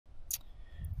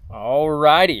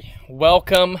Alrighty,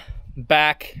 welcome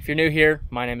back. If you're new here,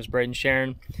 my name is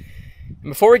Bradensherron. And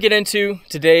before we get into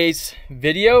today's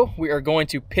video, we are going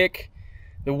to pick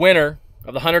the winner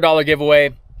of the $100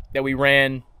 giveaway that we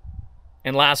ran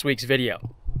in last week's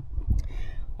video.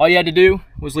 All you had to do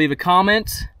was leave a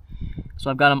comment. So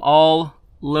I've got them all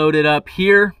loaded up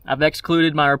here. I've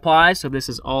excluded my replies, so this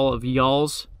is all of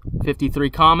y'all's 53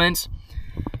 comments.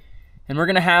 And we're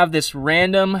gonna have this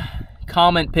random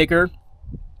comment picker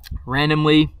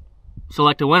randomly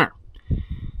select a winner.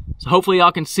 So hopefully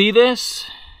y'all can see this.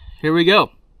 Here we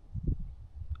go.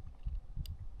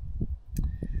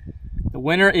 The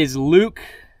winner is Luke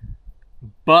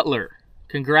Butler.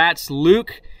 Congrats,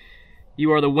 Luke.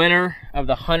 You are the winner of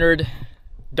the $100.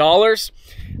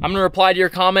 I'm gonna reply to your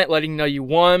comment letting you know you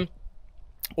won.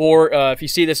 Or if you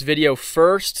see this video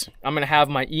first, I'm gonna have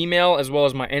my email as well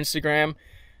as my Instagram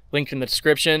linked in the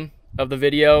description of the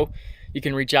video. You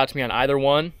can reach out to me on either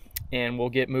one and we'll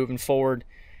get moving forward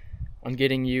on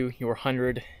getting you your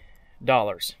 $100.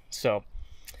 So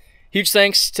huge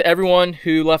thanks to everyone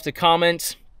who left a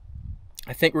comment.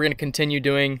 I think we're going to continue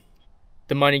doing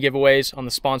the money giveaways on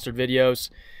the sponsored videos.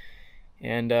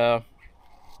 And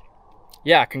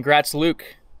yeah, congrats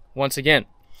Luke once again.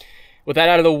 With that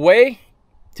out of the way,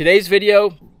 today's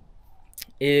video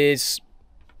is,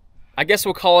 I guess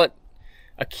we'll call it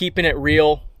a keeping it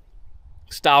real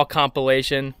style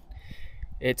compilation.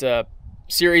 It's a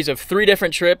series of 3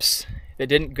 different trips that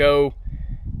didn't go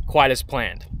quite as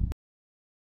planned.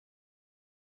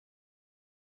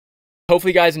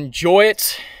 Hopefully you guys enjoy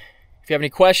it. If you have any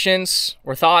questions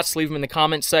or thoughts, leave them in the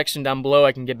comments section down below.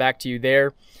 I can get back to you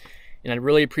there. And I'd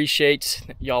really appreciate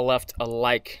that y'all left a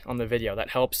like on the video. That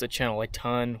helps the channel a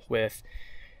ton with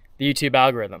the YouTube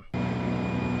algorithm.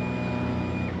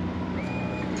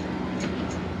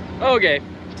 Okay,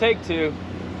 take 2.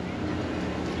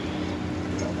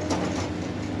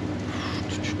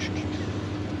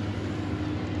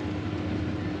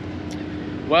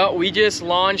 Well, we just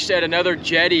launched at another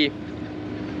jetty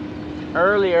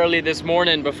early this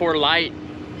morning before light.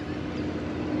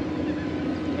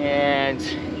 And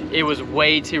it was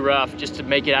way too rough just to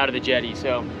make it out of the jetty.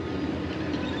 So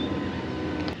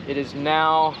it is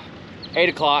now 8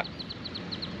 o'clock.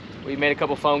 We made a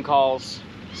couple phone calls,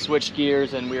 switched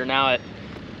gears, and we are now at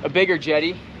a bigger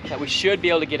jetty that we should be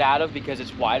able to get out of because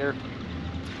it's wider,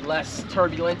 less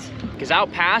turbulent. Because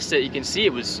out past it, you can see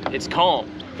it's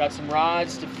calm. Got some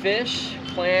rods to fish.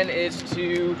 Plan is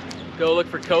to go look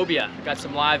for cobia. Got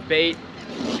some live bait.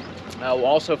 We'll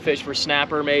also fish for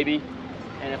snapper maybe.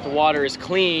 And if the water is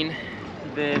clean,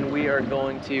 then we are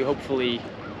going to hopefully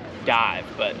dive,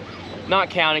 but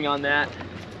not counting on that.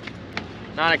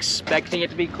 Not expecting it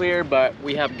to be clear, but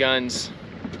we have guns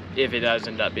if it does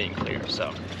end up being clear.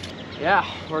 So yeah,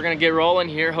 we're gonna get rolling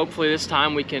here. Hopefully this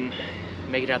time we can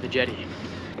make it out the jetty.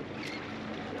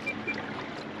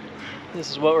 This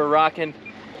is what we're rocking.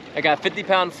 I got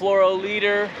 50-pound fluoro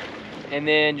leader and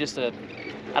then just a,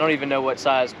 I don't even know what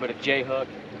size, but a J hook.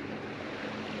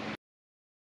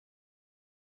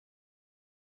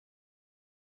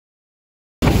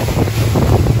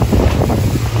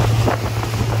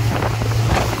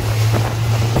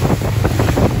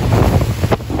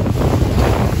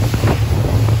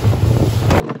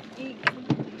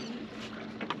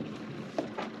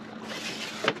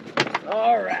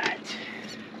 All right.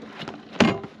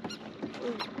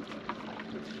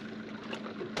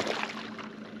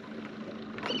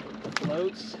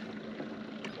 Floats.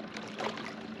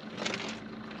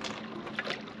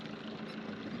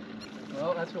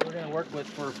 Well, that's what we're gonna work with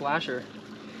for a flasher.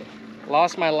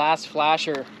 Lost my last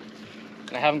flasher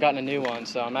and I haven't gotten a new one,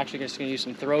 so I'm actually just gonna use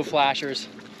some throw flashers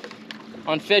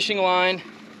on fishing line.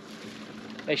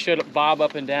 They should bob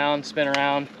up and down, spin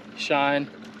around, shine.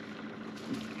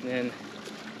 And then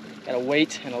got a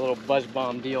weight and a little buzz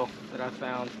bomb deal that I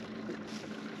found.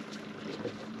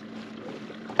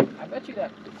 I bet you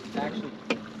that actually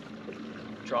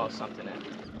draws something in.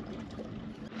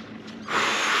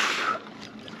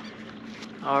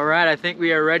 All right, I think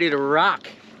we are ready to rock.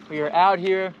 We are out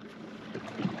here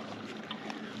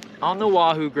on the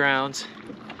Wahoo grounds.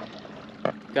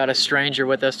 Got a stranger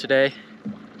with us today.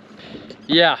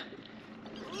 Yeah,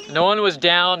 no one was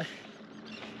down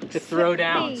to throw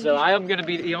down, so I am gonna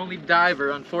be the only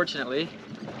diver, unfortunately.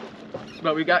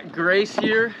 But we got Grace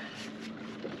here.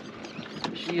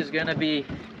 She is gonna be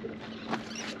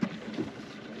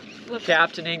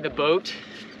captaining the boat,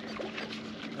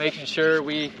 making sure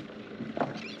we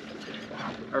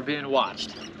are being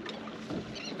watched.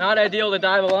 Not ideal to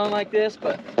dive alone like this,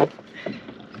 but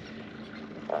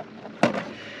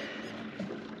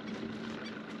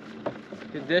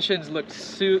conditions look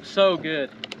so good.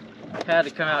 Had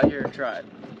to come out here and try it.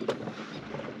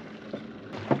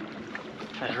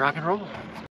 Let's rock and roll.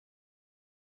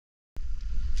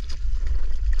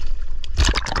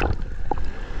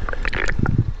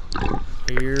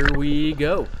 Here we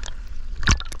go.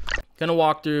 Gonna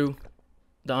walk through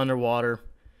the underwater.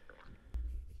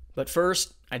 But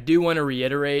first, I do want to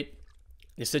reiterate,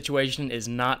 the situation is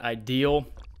not ideal,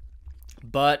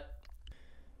 but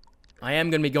I am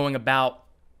going to be going about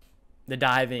the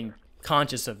diving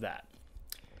conscious of that.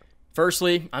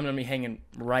 Firstly, I'm going to be hanging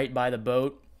right by the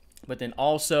boat, but then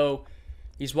also,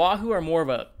 these wahoo are more of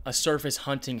a surface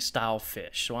hunting style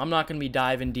fish, so I'm not going to be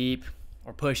diving deep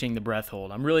or pushing the breath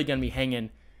hold. I'm really going to be hanging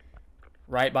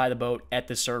right by the boat at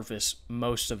the surface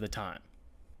most of the time.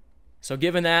 So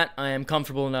given that, I am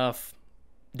comfortable enough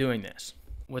doing this.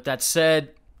 With that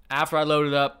said, after I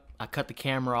loaded up, I cut the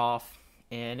camera off,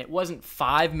 and it wasn't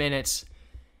 5 minutes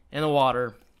in the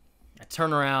water. I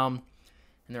turn around,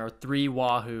 and there are 3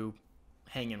 wahoo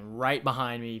hanging right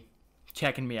behind me,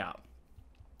 checking me out.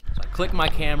 So I click my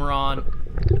camera on,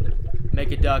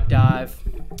 make a duck dive,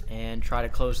 and try to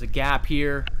close the gap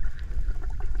here.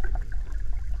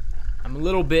 I'm a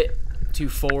little bit too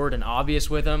forward and obvious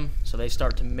with them, so they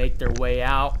start to make their way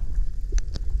out.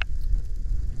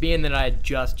 Being that I had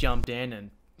just jumped in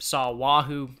and saw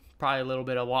wahoo, probably a little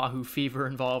bit of wahoo fever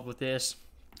involved with this,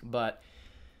 but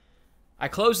I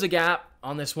closed the gap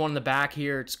on this one in the back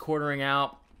here. It's quartering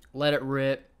out, let it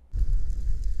rip.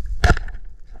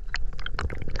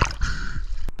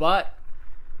 But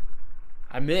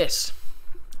I miss.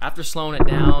 After slowing it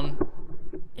down,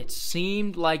 it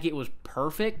seemed like it was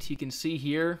perfect. You can see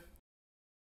here,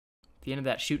 at the end of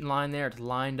that shooting line there, it's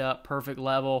lined up, perfect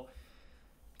level,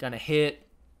 gonna hit.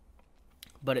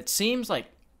 But it seems like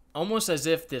almost as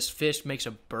if this fish makes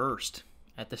a burst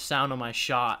at the sound of my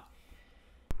shot.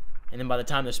 And then by the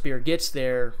time the spear gets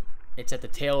there, it's at the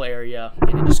tail area,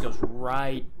 and it just goes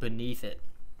right beneath it.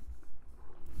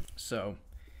 So,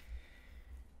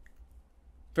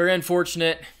 very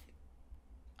unfortunate.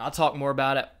 I'll talk more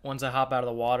about it once I hop out of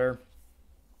the water.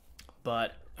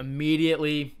 But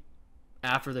immediately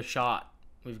after the shot,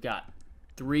 we've got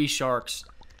 3 sharks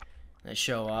that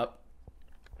show up.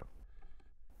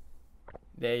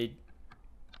 They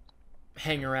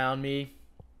hang around me,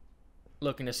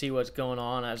 looking to see what's going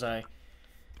on as I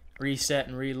reset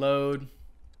and reload.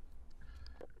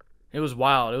 It was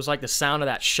wild. It was like the sound of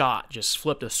that shot just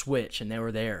flipped a switch and they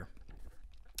were there,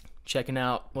 checking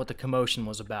out what the commotion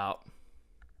was about.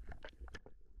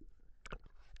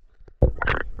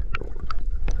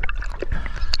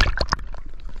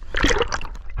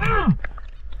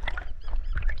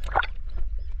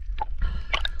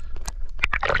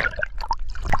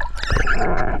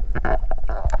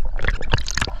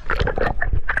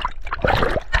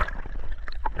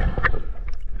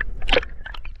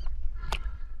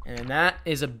 And that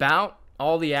is about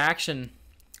all the action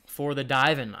for the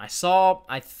diving. I saw,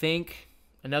 I think,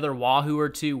 another wahoo or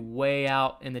 2 way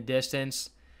out in the distance,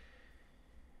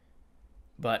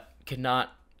 but could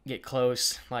not get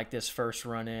close like this first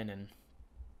run in, and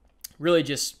really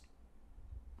just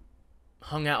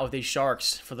hung out with these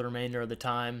sharks for the remainder of the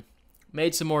time.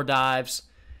 Made some more dives.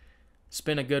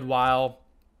 Spent a good while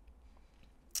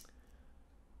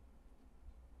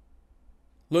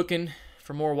looking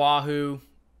for more wahoo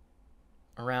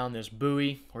around this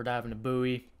buoy. We're diving a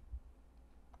buoy.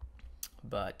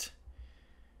 But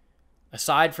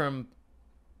aside from,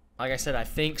 like I said, I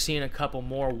think seeing a couple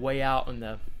more way out in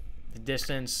the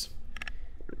distance,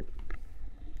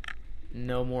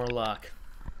 no more luck.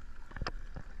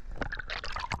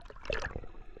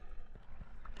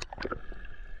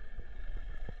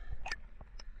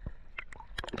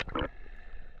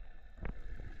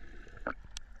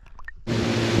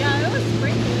 Yeah, it was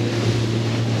sprinkling.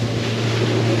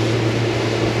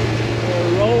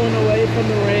 We're rolling away from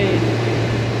the rain.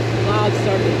 Clouds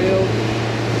start to build.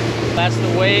 That's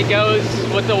the way it goes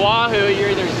with the wahoo. You're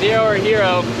either 0 or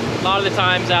hero. A lot of the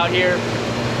times out here,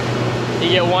 you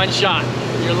get 1 shot.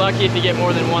 You're lucky if you get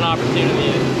more than 1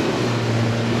 opportunity.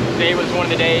 Today was one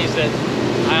of the days that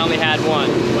I only had 1,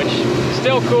 which is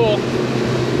still cool.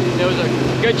 There was a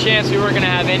good chance we weren't going to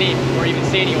have any or even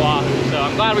see any wahoo. So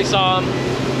I'm glad we saw them,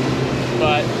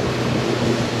 but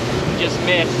just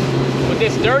missed. With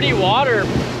this dirty water,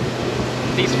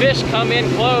 these fish come in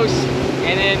close,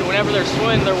 and then whenever they're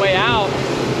swimming their way out,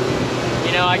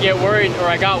 you know, I get worried, or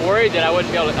I got worried that I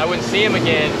wouldn't see them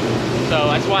again. So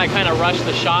that's why I kind of rushed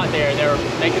the shot there. They were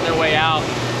making their way out.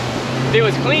 If it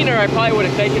was cleaner, I probably would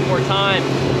have taken more time,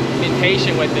 been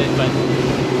patient with it, but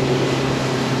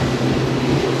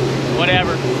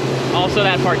whatever. Also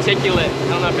that particulate, I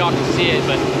don't know if y'all can see it,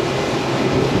 but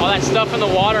All that stuff in the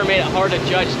water made it hard to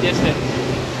judge distance.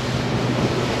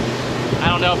 I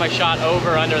don't know if I shot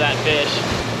over or under that fish.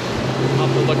 I'll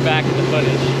have to look back at the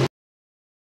footage.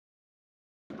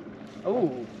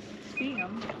 Oh, See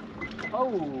 'em.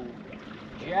 oh,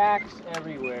 jacks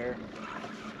everywhere.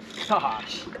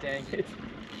 Gosh, dang it.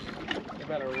 They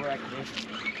better wreck me.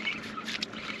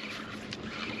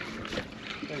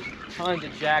 There's tons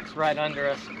of jacks right under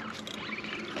us.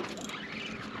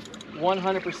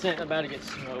 100% about to get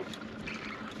smoked.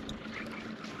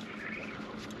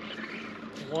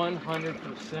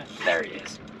 100%. There he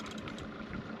is.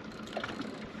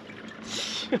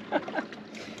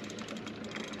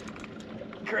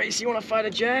 Grace, you want to fight a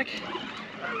jack?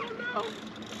 I don't know.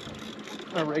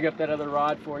 I'm gonna rig up that other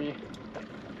rod for you.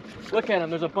 Look at them,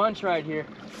 there's a bunch right here.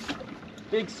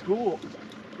 Big school.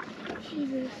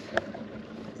 Jesus.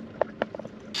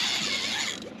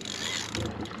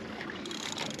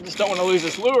 I just don't want to lose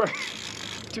this lure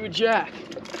to a jack.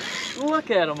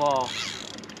 Look at them all.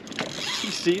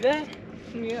 You see that?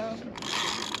 Yeah.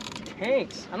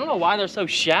 Tanks. I don't know why they're so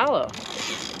shallow.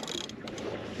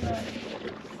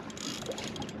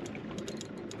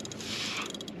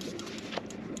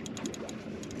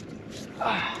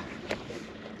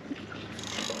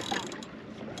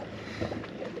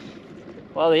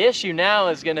 Well, the issue now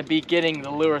is going to be getting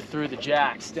the lure through the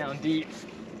jacks down deep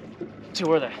to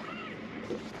where the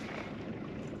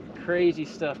crazy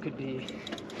stuff could be.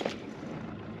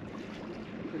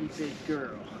 Pretty big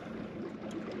girl.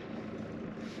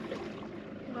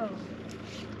 Oh.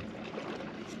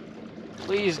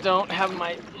 Please don't have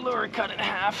my lure cut in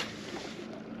half.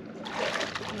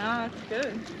 Nah, it's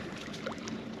good.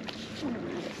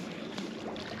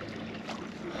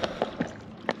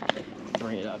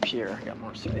 Bring it up here. I got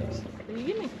more space. Are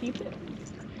you gonna keep it?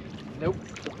 Nope.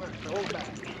 I'm gonna throw it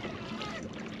back.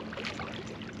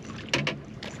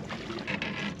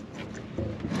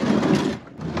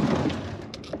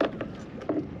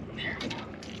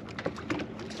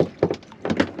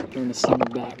 Turn the sun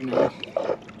back now.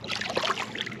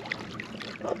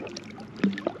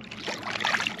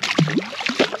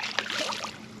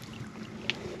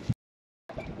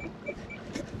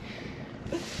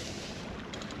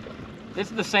 This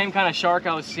is the same kind of shark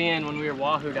I was seeing when we were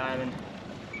Wahoo diving.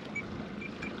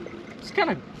 It's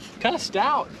kind of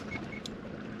stout.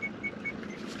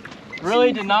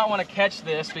 Really did not want to catch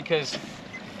this because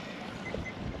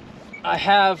I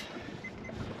have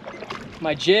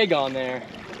my jig on there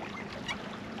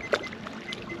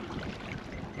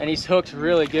and he's hooked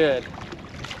really good.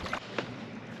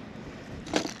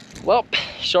 Well,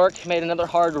 shark made another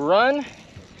hard run.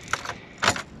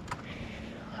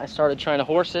 I started trying to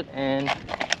horse it and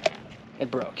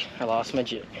it broke. I lost my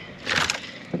jig.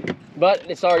 But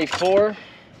it's already 4.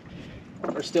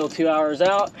 We're still 2 hours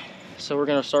out, so we're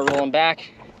gonna start rolling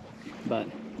back. But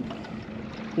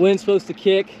wind's supposed to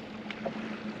kick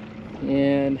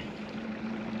and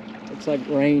looks like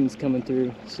rain's coming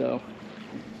through, so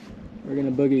we're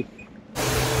gonna boogie.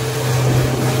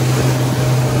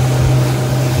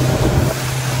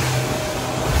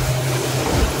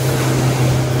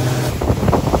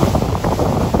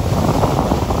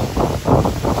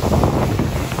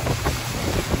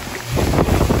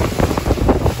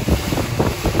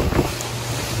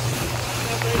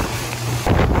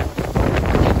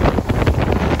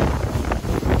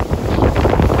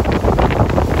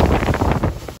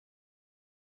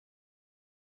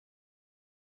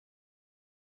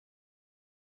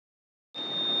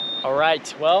 All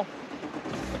right, well,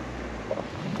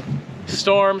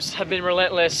 storms have been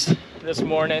relentless this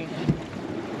morning.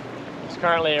 It's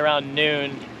currently around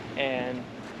noon and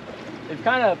they've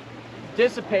kind of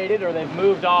dissipated or they've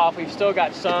moved off. We've still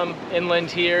got some inland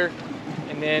here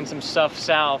and then some stuff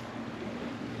south,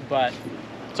 but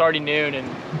it's already noon and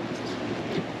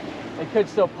they could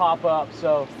still pop up,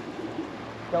 so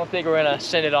don't think we're gonna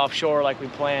send it offshore like we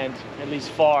planned, at least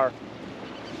far.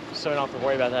 So we don't have to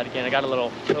worry about that again. I got a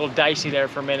little dicey there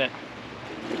for a minute.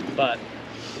 But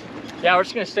yeah, we're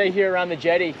just gonna stay here around the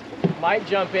jetty. Might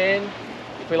jump in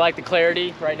if we like the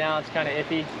clarity. Right now it's kind of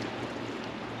iffy.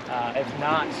 If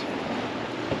not,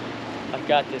 I've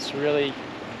got this really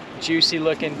juicy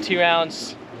looking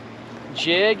 2-ounce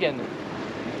jig and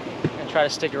try to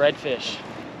stick a redfish.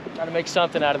 Try to make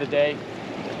something out of the day.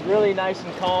 It's really nice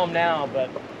and calm now, but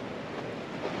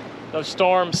those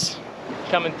storms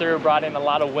coming through brought in a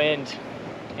lot of wind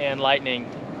and lightning.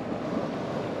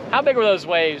 How big were those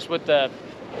waves when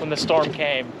the storm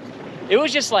came? It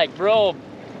was just like real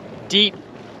deep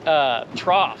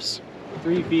troughs.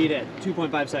 3 feet at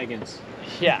 2.5 seconds.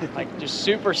 Yeah, like just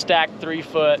super stacked 3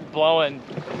 foot, blowing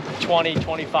 20,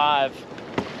 25.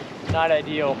 Not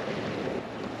ideal.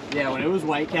 Yeah, when it was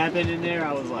white capping in there,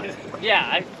 I was like, Yeah,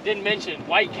 I didn't mention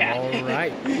white cap. All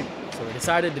right, so we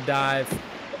decided to dive.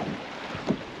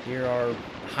 Here are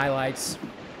highlights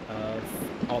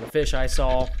of all the fish I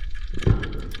saw.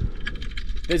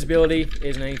 Visibility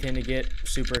isn't anything to get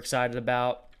super excited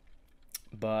about,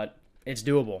 but it's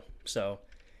doable. So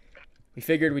we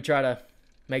figured we'd try to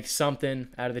make something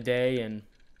out of the day and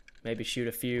maybe shoot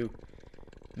a few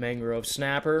mangrove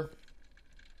snapper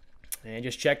and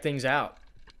just check things out.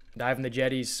 Diving the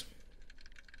jetties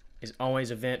is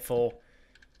always eventful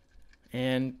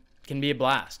and can be a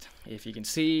blast if you can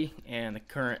see and the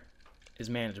current is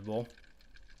manageable.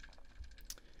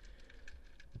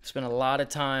 Spent a lot of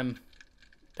time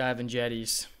diving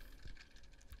jetties,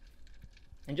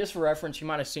 and just for reference, you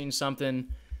might have seen something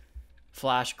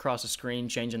flash across the screen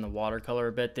changing the watercolor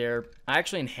a bit there. I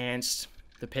actually enhanced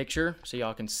the picture so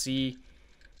y'all can see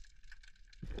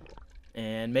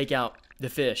and make out the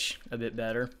fish a bit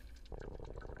better.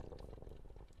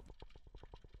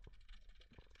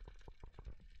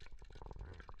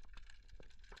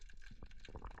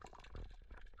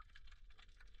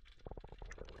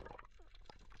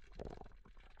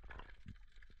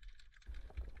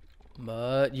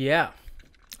 But yeah,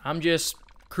 I'm just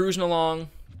cruising along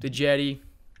the jetty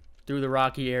through the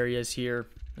rocky areas here.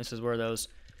 This is where those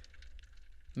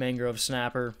mangrove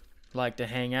snapper like to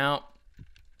hang out.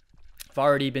 I've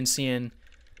already been seeing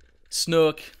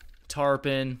snook,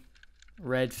 tarpon,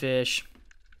 redfish,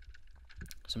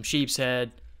 some sheep's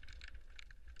head.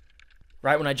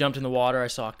 Right when I jumped in the water, I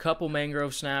saw a couple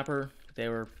mangrove snapper. They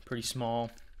were pretty small.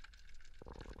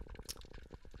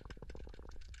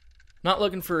 Not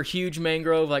looking for a huge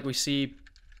mangrove like we see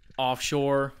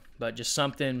offshore, but just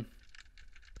something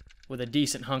with a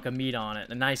decent hunk of meat on it.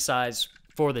 A nice size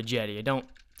for the jetty. I don't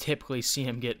typically see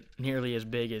them get nearly as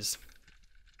big as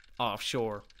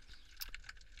offshore.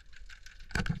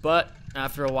 But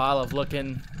after a while of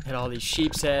looking at all these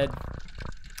sheep's head,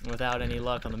 without any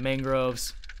luck on the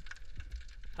mangroves,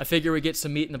 I figure we get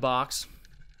some meat in the box.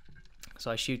 So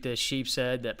I shoot this sheep's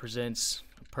head that presents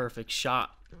a perfect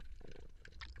shot.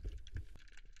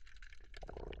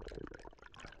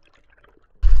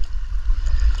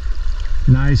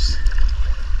 Nice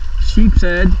sheep's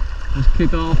head. Let's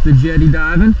kick off the jetty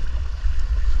diving.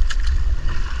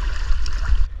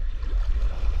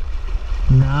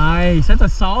 Nice, that's a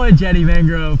solid jetty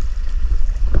mangrove.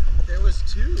 there was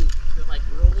two that like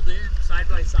rolled in side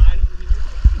by side over here.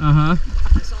 Uh-huh.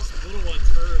 I saw some little ones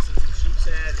first and some sheep's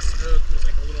head, snook. There was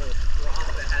like a little drop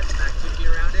that had some activity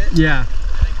around it. Yeah.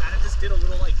 And I kind of just did a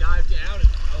little like dive down and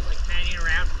I was like hanging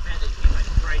around and man, they came like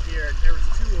right here and there was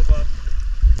two of them.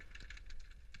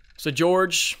 So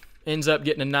George ends up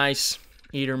getting a nice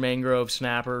eater mangrove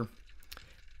snapper.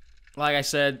 Like I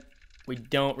said, we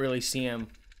don't really see him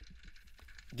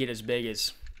get as big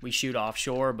as we shoot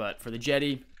offshore, but for the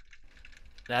jetty,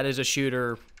 that is a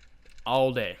shooter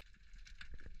all day.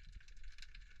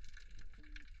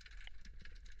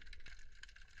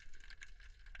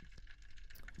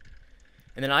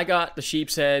 And then I got the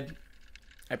sheep's head.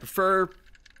 I prefer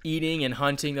eating and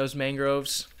hunting those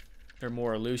mangroves. They're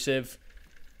more elusive.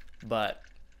 But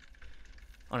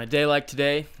on a day like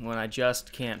today, when I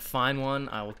just can't find one,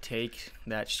 I will take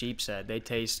that sheep's head. They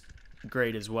taste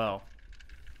great as well.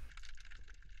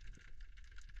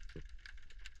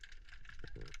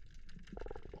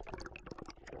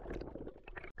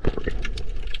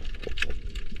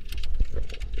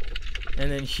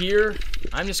 And then here,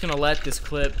 I'm just going to let this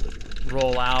clip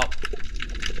roll out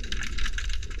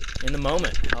in the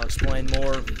moment. I'll explain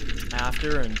more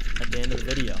after and at the end of the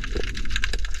video.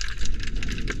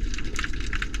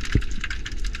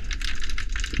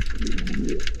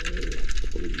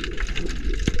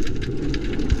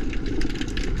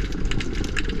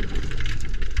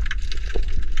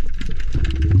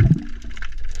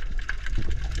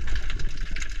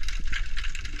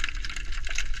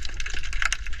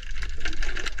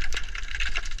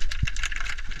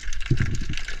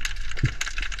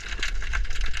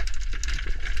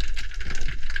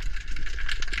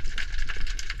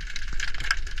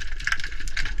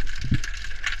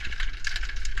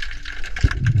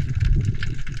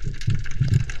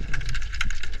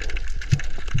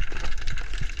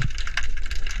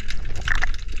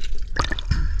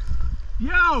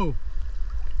 Yo!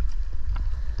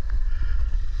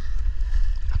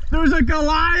 There's a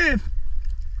Goliath!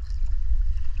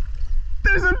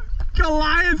 There's a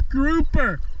Goliath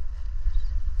grouper!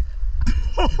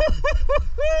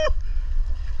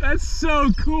 That's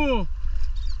so cool!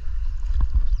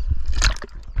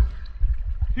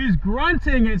 He's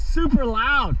grunting, it's super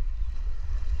loud.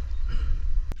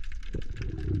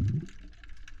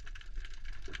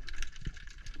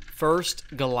 first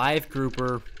Goliath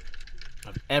grouper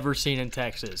I've ever seen in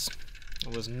Texas. I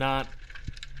was not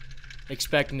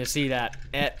expecting to see that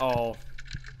at all.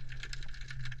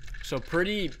 So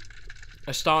pretty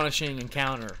astonishing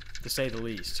encounter, to say the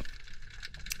least.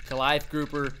 Goliath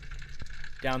grouper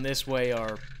down this way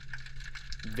are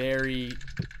very,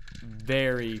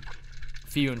 very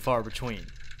few and far between.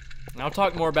 And I'll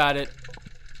talk more about it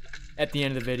at the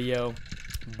end of the video,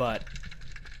 but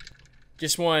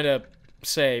just wanted to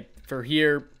say, for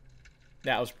here,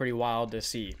 that was pretty wild to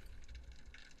see.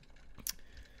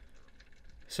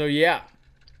 So yeah,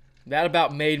 that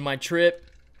about made my trip.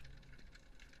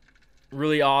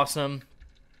 Really awesome.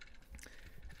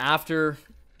 After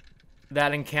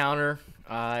that encounter,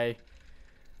 I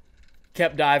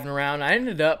kept diving around. I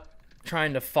ended up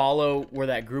trying to follow where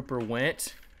that grouper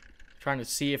went, trying to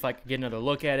see if I could get another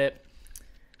look at it.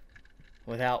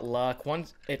 Without luck.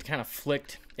 Once it kind of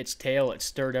flicked its tail, it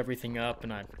stirred everything up,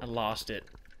 and I lost it.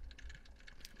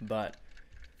 But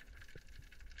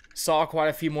saw quite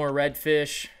a few more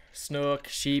redfish, snook,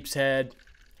 sheep's head.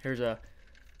 Here's a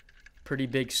pretty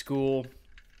big school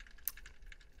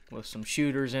with some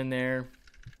shooters in there.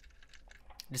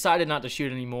 Decided not to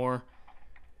shoot anymore.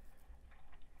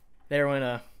 There went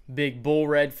a big bull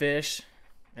redfish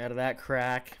out of that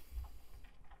crack.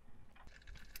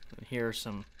 And here are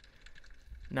some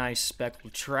nice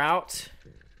speckled trout.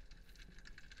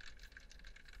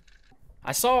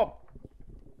 I saw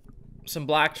some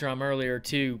black drum earlier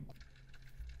too.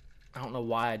 I don't know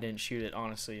why I didn't shoot it,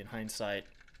 honestly, in hindsight.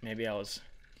 Maybe I was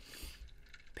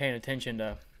paying attention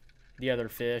to the other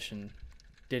fish and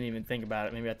didn't even think about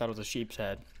it. Maybe I thought it was a sheep's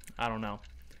head. I don't know.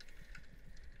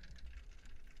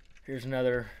 Here's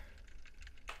another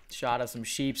shot of some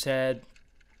sheep's head.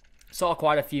 Saw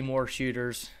quite a few more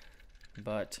shooters,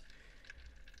 but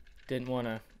didn't want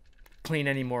to clean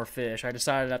any more fish. I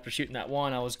decided after shooting that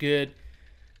one, I was good.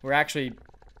 We're actually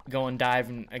going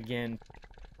diving again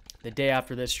the day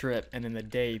after this trip and then the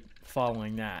day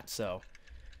following that. So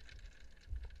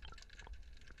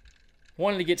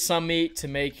wanted to get some meat to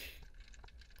make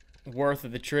worth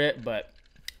of the trip, but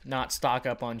not stock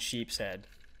up on sheep's head.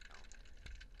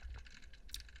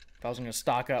 If I was going to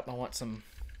stock up, I want some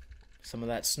of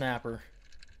that snapper.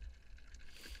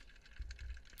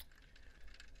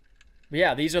 But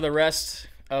yeah, these are the rest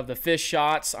of the fish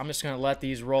shots. I'm just going to let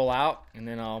these roll out, and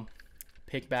then I'll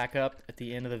pick back up at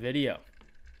the end of the video,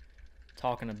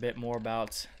 talking a bit more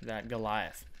about that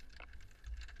Goliath.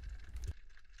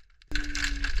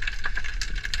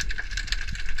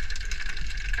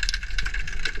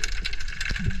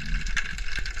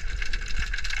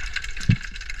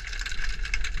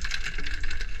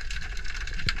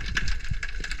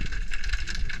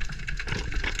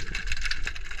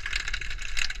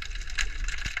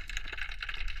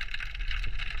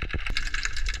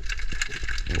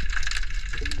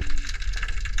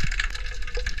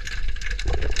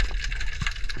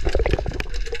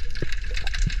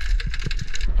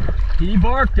 He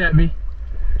barked at me.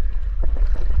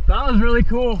 That was really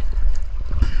cool.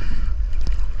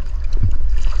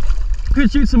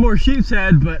 Could shoot some more sheep's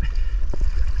head, but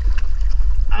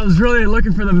I was really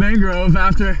looking for the mangrove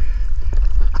after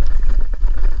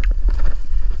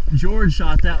George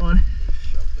shot that one.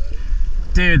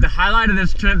 Dude, the highlight of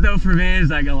this trip though for me is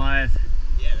that Goliath.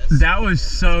 Yeah, that was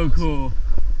so cool.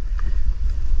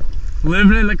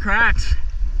 Living in the cracks.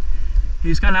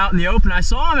 He's kind of out in the open. I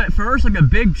saw him at first like a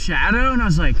big shadow, and I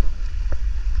was like,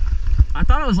 I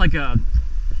thought it was like a,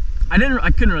 I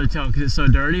couldn't really tell because it's so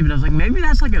dirty, but I was like, maybe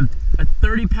that's like a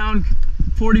 30-pound,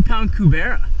 40-pound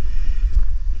cubera.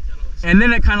 And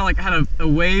then it kind of like had a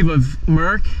wave of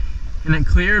murk, and it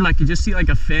cleared, and I could just see like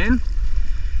a fin.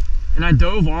 And I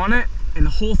dove on it, and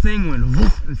the whole thing went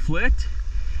woof and flicked,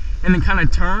 and then kind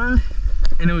of turned,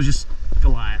 and it was just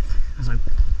Goliath. I was like,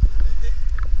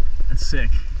 that's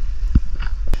sick.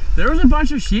 There was a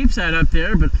bunch of sheep's head up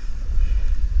there, but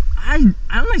I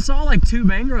only saw like 2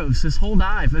 mangroves this whole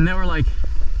dive, and they were like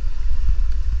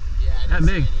that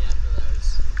big.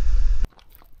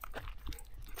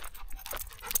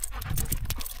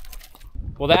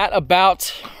 Well, that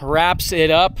about wraps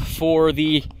it up for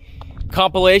the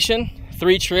compilation.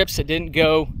 3 trips that didn't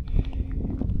go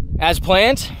as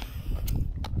planned.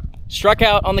 Struck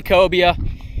out on the cobia,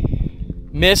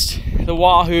 missed the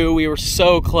Wahoo. We were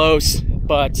so close,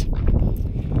 but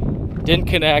didn't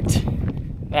connect.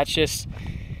 That's just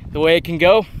the way it can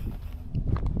go.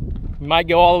 You might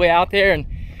go all the way out there and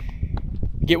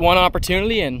get one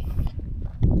opportunity, and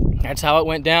that's how it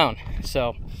went down.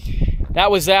 So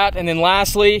that was that. And then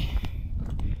lastly,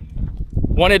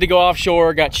 wanted to go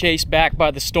offshore, got chased back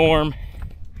by the storm,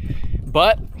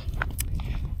 but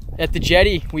at the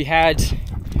jetty, we had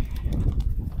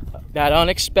that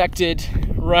unexpected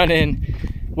run-in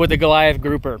with a Goliath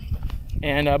grouper.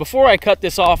 And before I cut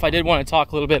this off, I did want to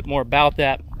talk a little bit more about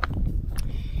that.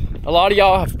 A lot of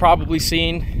y'all have probably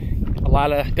seen a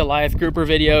lot of Goliath grouper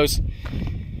videos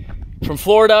from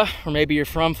Florida, or maybe you're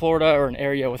from Florida or an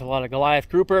area with a lot of Goliath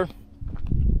grouper.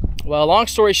 Well, long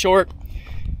story short,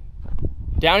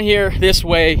 down here this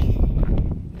way,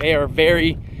 they are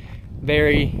very,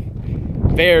 very,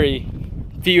 very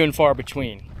few and far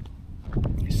between.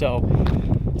 So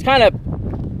it's kind of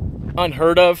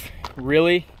unheard of,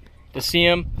 really, to see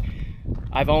them.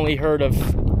 I've only heard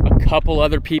of a couple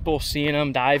other people seeing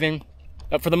them diving,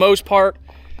 but for the most part,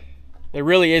 there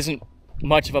really isn't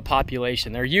much of a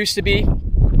population. There used to be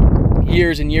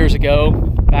years and years ago,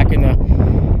 back in the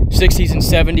 60s and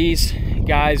 70s,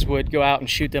 guys would go out and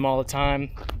shoot them all the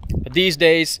time. But these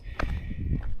days,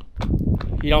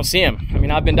 you don't see them. I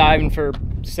mean, I've been diving for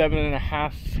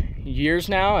 7.5 years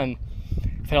now, and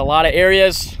I've had a lot of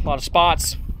areas, a lot of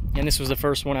spots, and this was the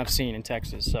first one I've seen in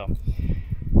Texas. So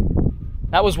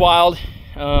that was wild,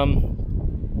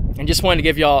 and just wanted to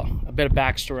give y'all a bit of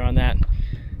backstory on that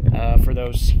for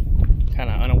those kind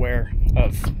of unaware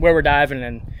of where we're diving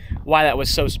and why that was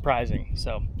so surprising.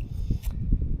 So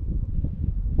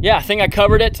yeah, I think I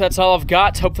covered it. That's all I've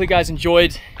got. Hopefully you guys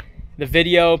enjoyed the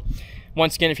video.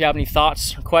 Once again, if you have any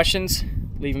thoughts or questions,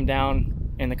 leave them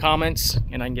down in the comments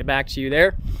and I can get back to you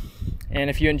there. And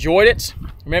if you enjoyed it,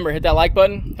 remember, hit that like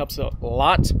button. It helps a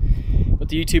lot with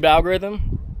the YouTube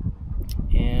algorithm.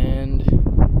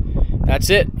 And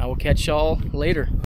that's it. I will catch y'all later.